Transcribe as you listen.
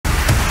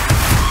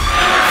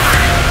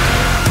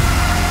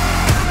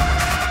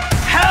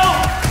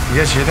You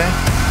guys hear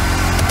that?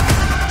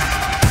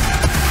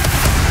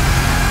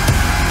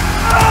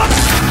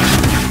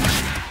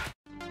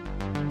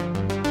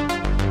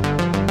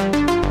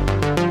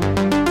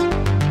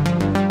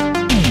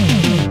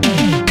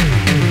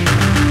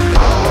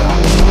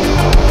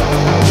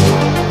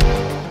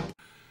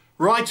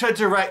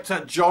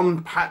 Writer-director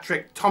John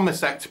Patrick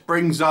Tomasek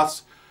brings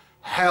us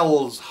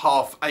Hell's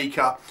Half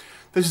Acre.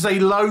 This is a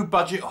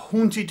low-budget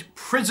haunted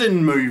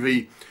prison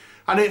movie,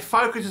 and it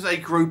focuses a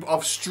group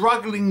of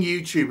struggling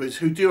YouTubers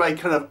who do a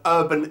kind of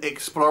urban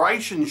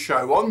exploration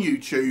show on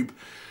YouTube,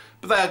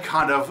 but they are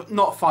kind of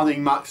not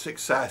finding much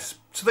success.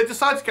 So they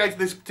decide to go to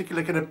this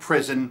particular kind of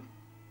prison,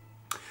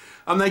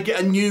 and they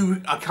get a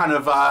new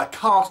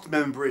cast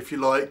member, if you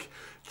like,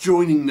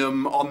 joining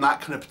them on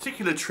that kind of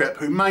particular trip,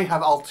 who may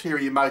have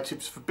ulterior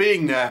motives for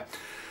being there.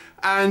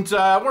 And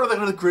one of the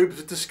kind of groups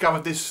has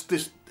discovered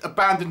this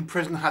abandoned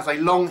prison has a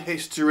long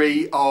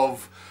history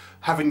of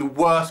having the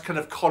worst kind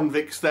of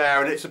convicts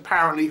there, and it's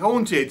apparently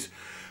haunted.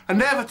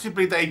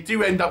 Inevitably they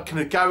do end up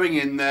kind of going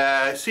in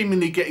there,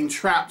 seemingly getting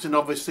trapped, and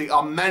obviously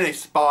are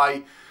menaced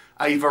by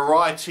a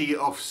variety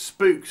of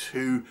spooks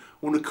who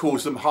want to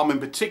cause them harm, in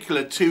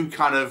particular two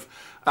kind of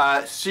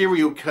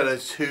serial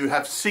killers who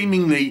have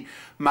seemingly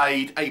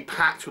made a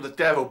pact with the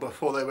devil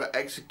before they were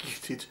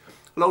executed.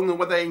 Along the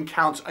way they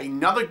encounter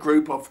another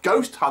group of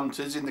ghost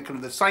hunters in the kind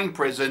of the same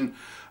prison,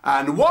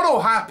 and what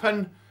will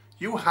happen?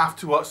 You'll have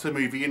to watch the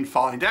movie and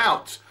find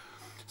out.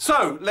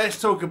 So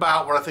let's talk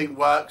about what I think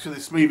works with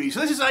this movie.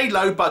 So this is a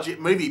low budget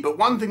movie, but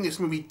one thing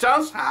this movie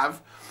does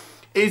have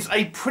is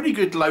a pretty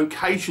good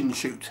location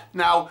shoot.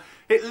 Now,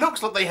 it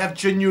looks like they have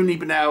genuinely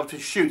been able to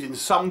shoot in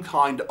some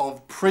kind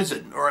of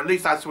prison, or at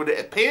least that's what it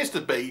appears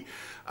to be.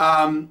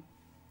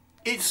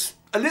 It's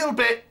a little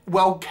bit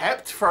well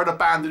kept for an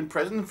abandoned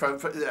prison.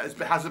 It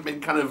hasn't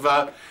been kind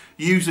of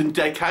used in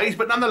decades,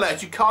 but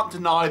nonetheless, you can't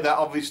deny that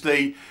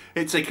obviously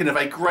it's a kind of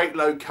a great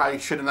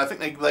location, and I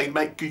think they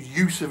make good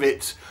use of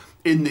it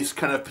in this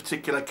kind of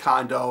particular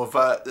kind of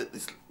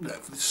this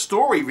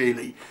story,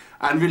 really,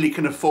 and really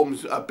kind of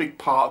forms a big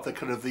part of the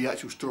kind of the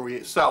actual story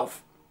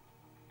itself.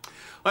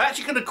 I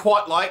actually kind of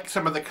quite like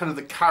some of the kind of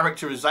the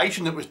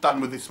characterization that was done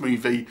with this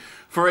movie.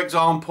 For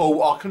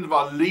example,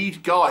 our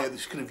lead guy at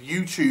this kind of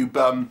YouTube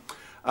kind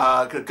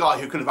of guy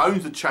who kind of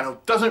owns the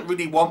channel doesn't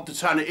really want to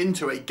turn it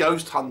into a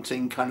ghost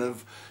hunting kind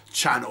of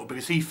channel,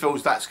 because he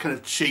feels that's kind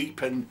of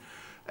cheap and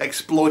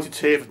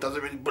exploitative and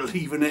doesn't really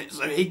believe in it,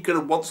 so he kind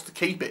of wants to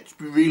keep it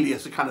really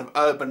as a kind of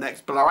urban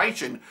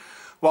exploration,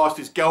 whilst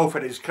his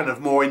girlfriend is kind of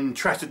more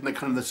interested in the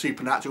kind of the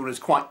supernatural and is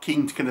quite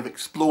keen to kind of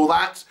explore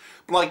that.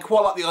 But I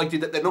quite like the idea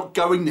that they're not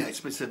going there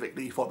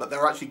specifically for that,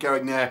 they're actually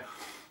going there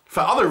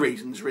for other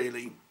reasons,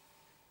 really.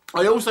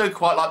 I also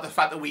quite like the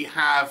fact that we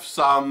have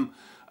some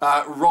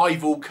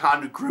rival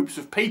kind of groups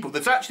of people.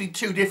 There's actually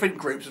two different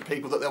groups of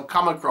people that they'll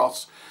come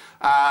across,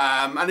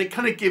 and it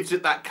kind of gives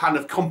it that kind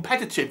of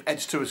competitive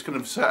edge to a kind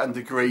of certain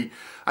degree,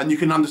 and you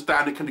can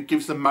understand it kind of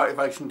gives them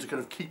motivation to kind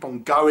of keep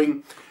on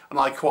going. And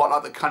I quite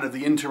like the kind of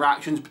the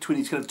interactions between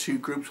these kind of two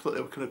groups. I thought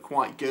they were kind of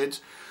quite good.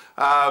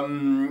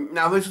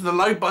 Now this is a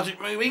low budget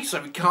movie,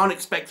 so we can't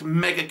expect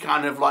mega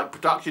kind of like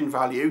production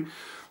value,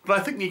 but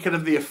I think the kind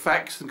of the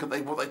effects and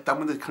what they've done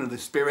with the kind of the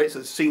spirits,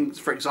 the scenes,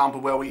 for example,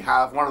 where we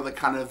have one of the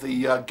kind of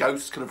the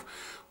ghosts kind of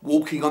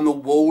walking on the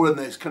wall, and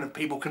there's kind of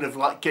people kind of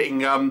like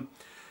getting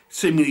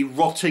seemingly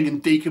rotting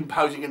and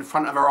decomposing in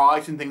front of our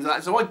eyes and things like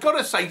that. So I've got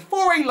to say,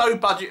 for a low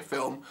budget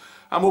film,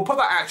 and we'll put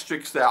that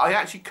asterisk there, I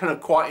actually kind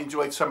of quite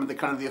enjoyed some of the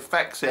kind of the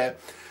effects here.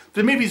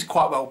 The movie's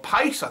quite well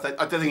paced. I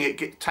don't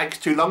think it takes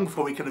too long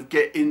before we kind of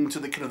get into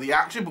the kind of the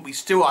action, but we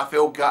still, I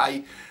feel, get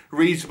a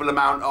reasonable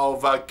amount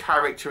of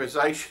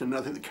characterization.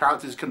 I think the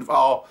characters kind of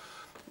are,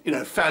 you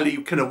know, fairly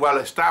kind of well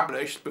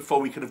established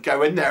before we kind of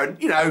go in there.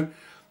 And, you know,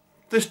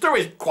 the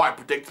story is quite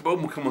predictable,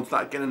 and we'll come on to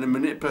that again in a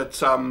minute,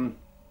 but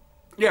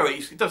yeah,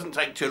 it doesn't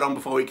take too long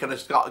before we kind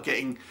of start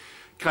getting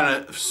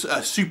kind of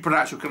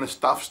supernatural kind of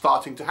stuff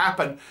starting to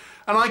happen.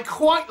 And I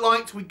quite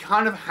liked we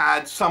kind of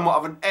had somewhat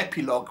of an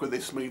epilogue with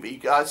this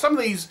movie. Some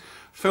of these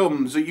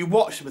films that you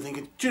watch them and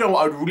thinking, do you know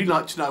what, I'd really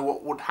like to know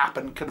what would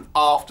happen kind of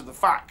after the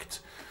fact.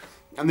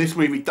 And this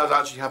movie does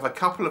actually have a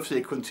couple of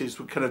sequences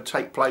that kind of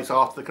take place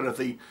after the kind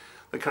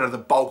of the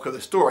bulk of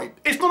the story.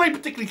 It's not a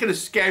particularly kind of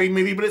scary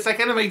movie, but it's a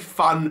kind of a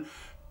fun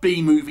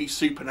B-movie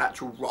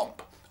supernatural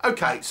romp.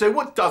 Okay, so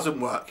what doesn't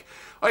work?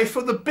 I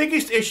thought the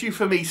biggest issue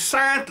for me,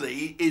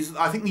 sadly, is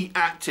I think the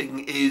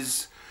acting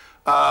is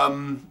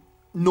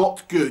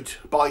not good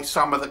by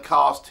some of the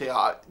cast here.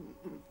 I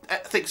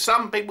think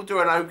some people do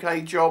an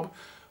okay job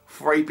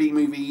for a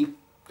B-movie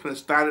kind of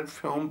standard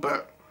film,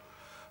 but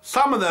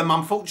some of them,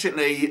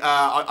 unfortunately,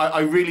 I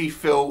really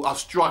feel are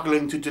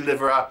struggling to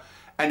deliver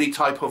any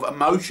type of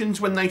emotions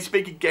when they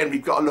speak. Again,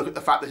 we've got to look at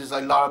the fact this is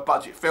a lower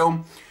budget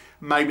film.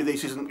 Maybe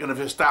this isn't going to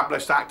be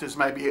established actors,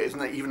 maybe it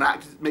isn't even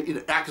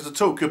actors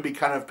at all. Could be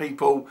kind of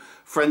people,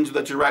 friends of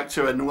the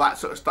director and all that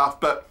sort of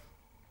stuff. But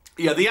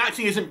yeah, the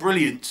acting isn't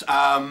brilliant.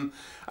 And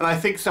I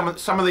think some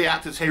of the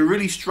actors here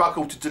really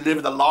struggle to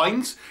deliver the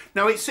lines.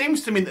 Now, it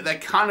seems to me that they're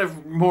kind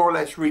of more or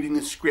less reading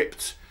the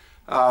script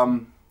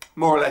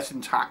more or less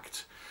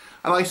intact.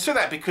 And I say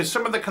that because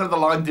some of the kind of the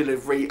line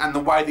delivery and the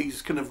way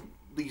these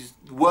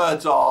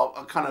words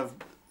are kind of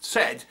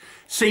said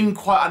seem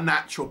quite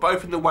unnatural,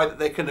 both in the way that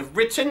they're kind of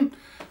written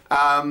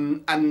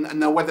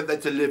and the way that they're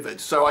delivered.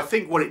 So I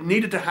think what it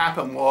needed to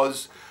happen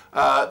was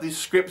these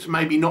scripts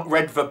maybe not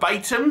read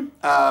verbatim,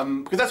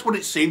 because that's what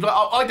it seemed.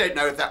 I don't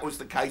know if that was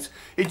the case.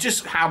 It's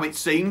just how it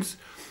seems.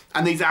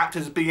 And these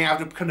actors being able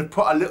to kind of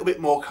put a little bit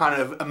more kind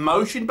of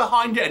emotion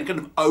behind it and kind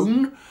of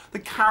own the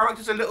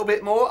characters a little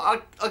bit more.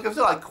 Like I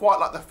said, I quite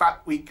like the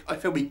fact I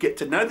feel we get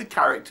to know the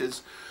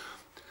characters,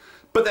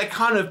 but their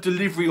kind of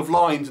delivery of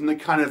lines and the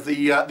kind of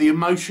the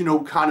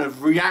emotional kind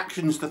of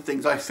reactions to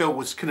things I feel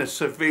was kind of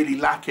severely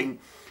lacking.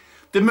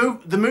 The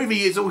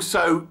movie is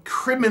also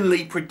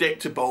criminally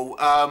predictable.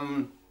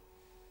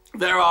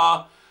 There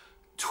are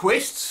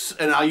twists,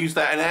 and I use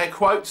that in air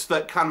quotes,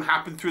 that can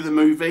happen through the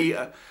movie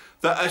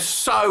that are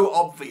so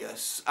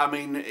obvious. I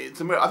mean, I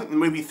think the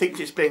movie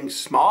thinks it's being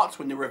smart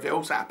when the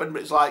reveals happen,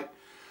 but it's like,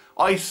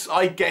 I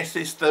guess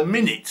it's the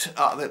minute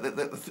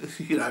that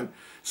you know,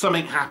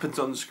 something happens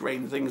on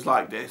screen, things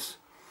like this.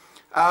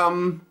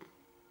 The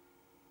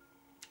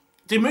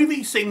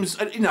movie seems,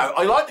 you know,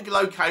 I like the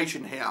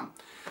location here.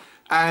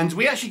 And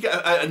we actually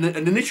get an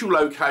initial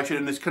location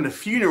in this kind of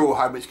funeral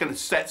home which kind of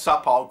sets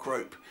up our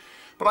group.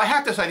 But I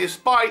have to say,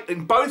 despite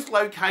in both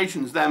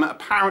locations them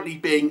apparently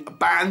being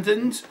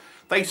abandoned,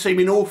 they seem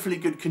in awfully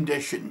good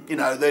condition. You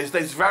know,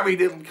 there's very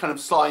little kind of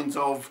signs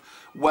of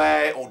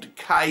wear or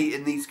decay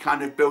in these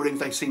kind of buildings.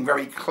 They seem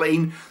very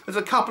clean. There's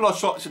a couple of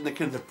shots in the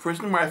kind of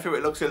prison where I feel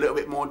it looks a little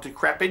bit more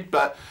decrepit,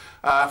 but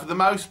for the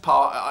most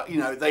part, you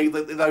know,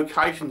 the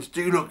locations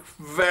do look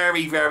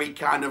very, very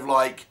kind of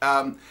like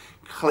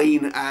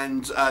clean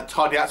and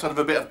tidy outside of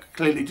a bit of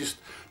clearly just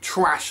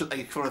trash that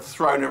they've sort of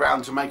thrown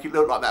around to make it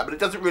look like that. But it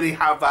doesn't really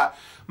have that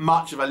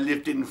much of a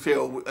lived-in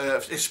feel,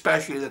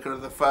 especially the kind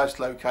of the first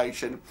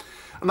location.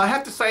 And I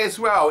have to say as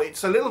well,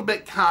 it's a little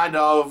bit kind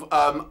of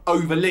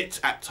overlit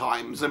at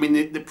times. I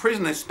mean, the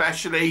prison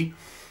especially,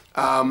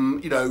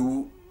 you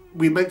know,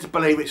 we're meant to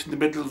believe it's in the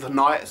middle of the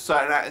night at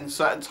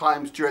certain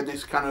times during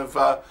this kind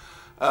of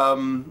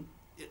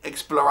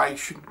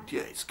exploration.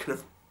 Yeah, it's kind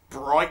of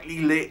brightly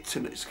lit,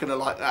 and it's kind of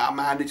like, oh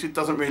man, it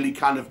doesn't really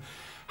kind of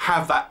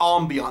have that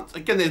ambiance.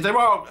 Again, there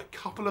are a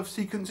couple of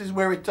sequences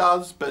where it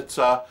does, but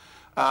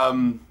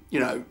you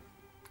know,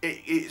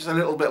 it's a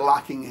little bit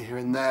lacking here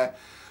and there.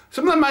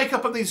 Some of the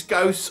makeup of these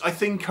ghosts, I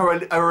think,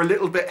 are a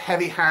little bit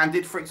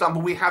heavy-handed. For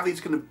example, we have these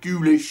kind of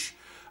ghoulish,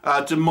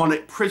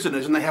 demonic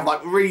prisoners, and they have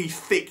like really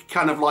thick,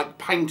 kind of like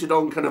painted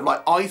on, kind of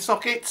like eye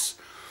sockets.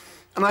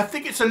 And I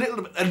think it's a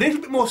little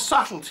bit more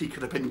subtlety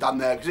could have been done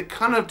there, because it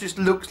kind of just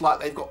looks like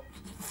they've got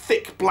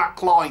thick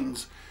black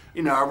lines,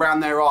 you know,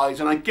 around their eyes.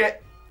 And I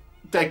get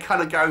they're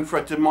kind of going for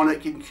a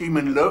demonic,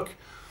 inhuman look,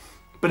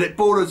 but it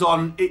borders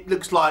on, it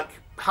looks like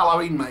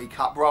Halloween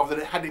makeup, rather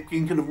than had it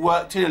been kind of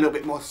worked in a little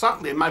bit more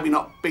subtly and maybe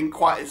not been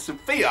quite as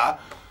severe.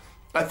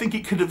 I think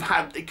it could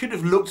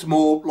have looked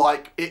more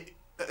like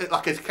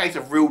like a case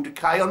of real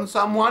decay on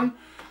someone.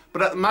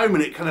 But at the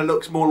moment, it kind of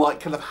looks more like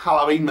kind of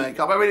Halloween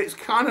makeup. I mean, it's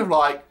kind of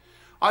like,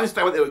 I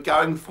understand what they were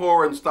going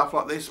for and stuff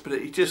like this, but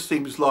it just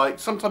seems like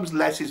sometimes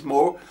less is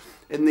more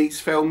in these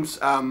films.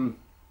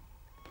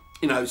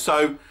 You know,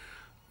 so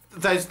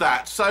there's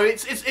that. So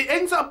it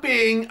ends up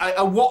being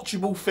a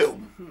watchable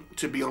film,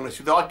 to be honest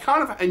with you. I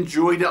kind of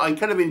enjoyed it. I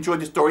kind of enjoyed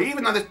the story,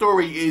 even though the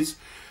story is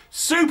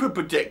super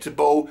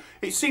predictable.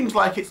 It seems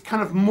like it's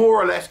kind of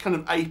more or less kind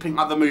of aping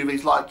other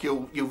movies like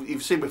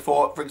you've seen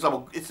before. For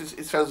example, it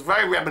feels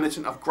very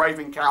reminiscent of Grave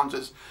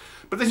Encounters.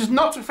 But this is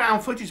not a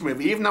found footage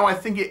movie, even though I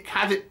think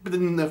had it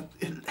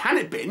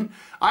been,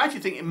 I actually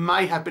think it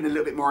may have been a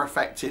little bit more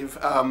effective,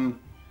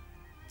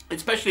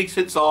 especially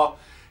since our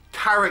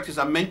characters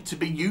are meant to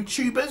be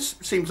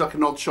YouTubers. Seems like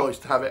an odd choice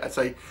to have it as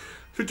a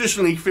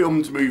traditionally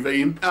filmed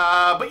movie.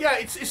 But yeah,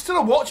 it's still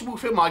a watchable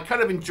film. I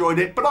kind of enjoyed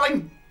it, but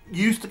I'm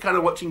used to kind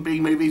of watching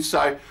B movies,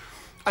 so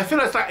I feel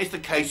as that is the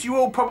case. You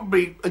will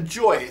probably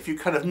enjoy it if you're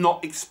kind of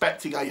not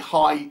expecting a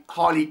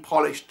highly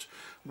polished,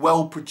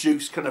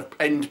 well-produced kind of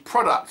end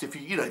product. If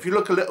you if you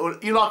like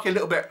a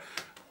little bit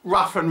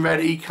rough and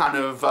ready, kind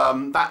of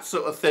that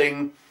sort of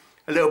thing,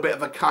 a little bit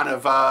of a kind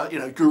of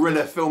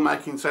guerrilla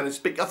filmmaking, so to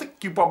speak, I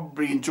think you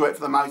probably enjoy it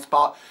for the most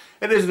part.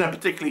 It isn't a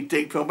particularly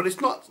deep film, but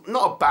it's not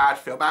a bad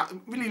film.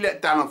 I'm really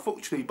let down,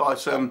 unfortunately, by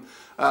some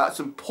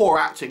poor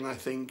acting, I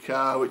think,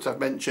 which I've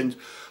mentioned.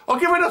 I'll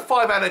give it a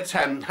 5 out of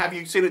 10. Have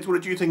you seen it? What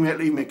did you think?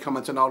 Leave me a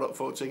comment, and I'll look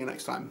forward to seeing you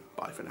next time.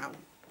 Bye for now.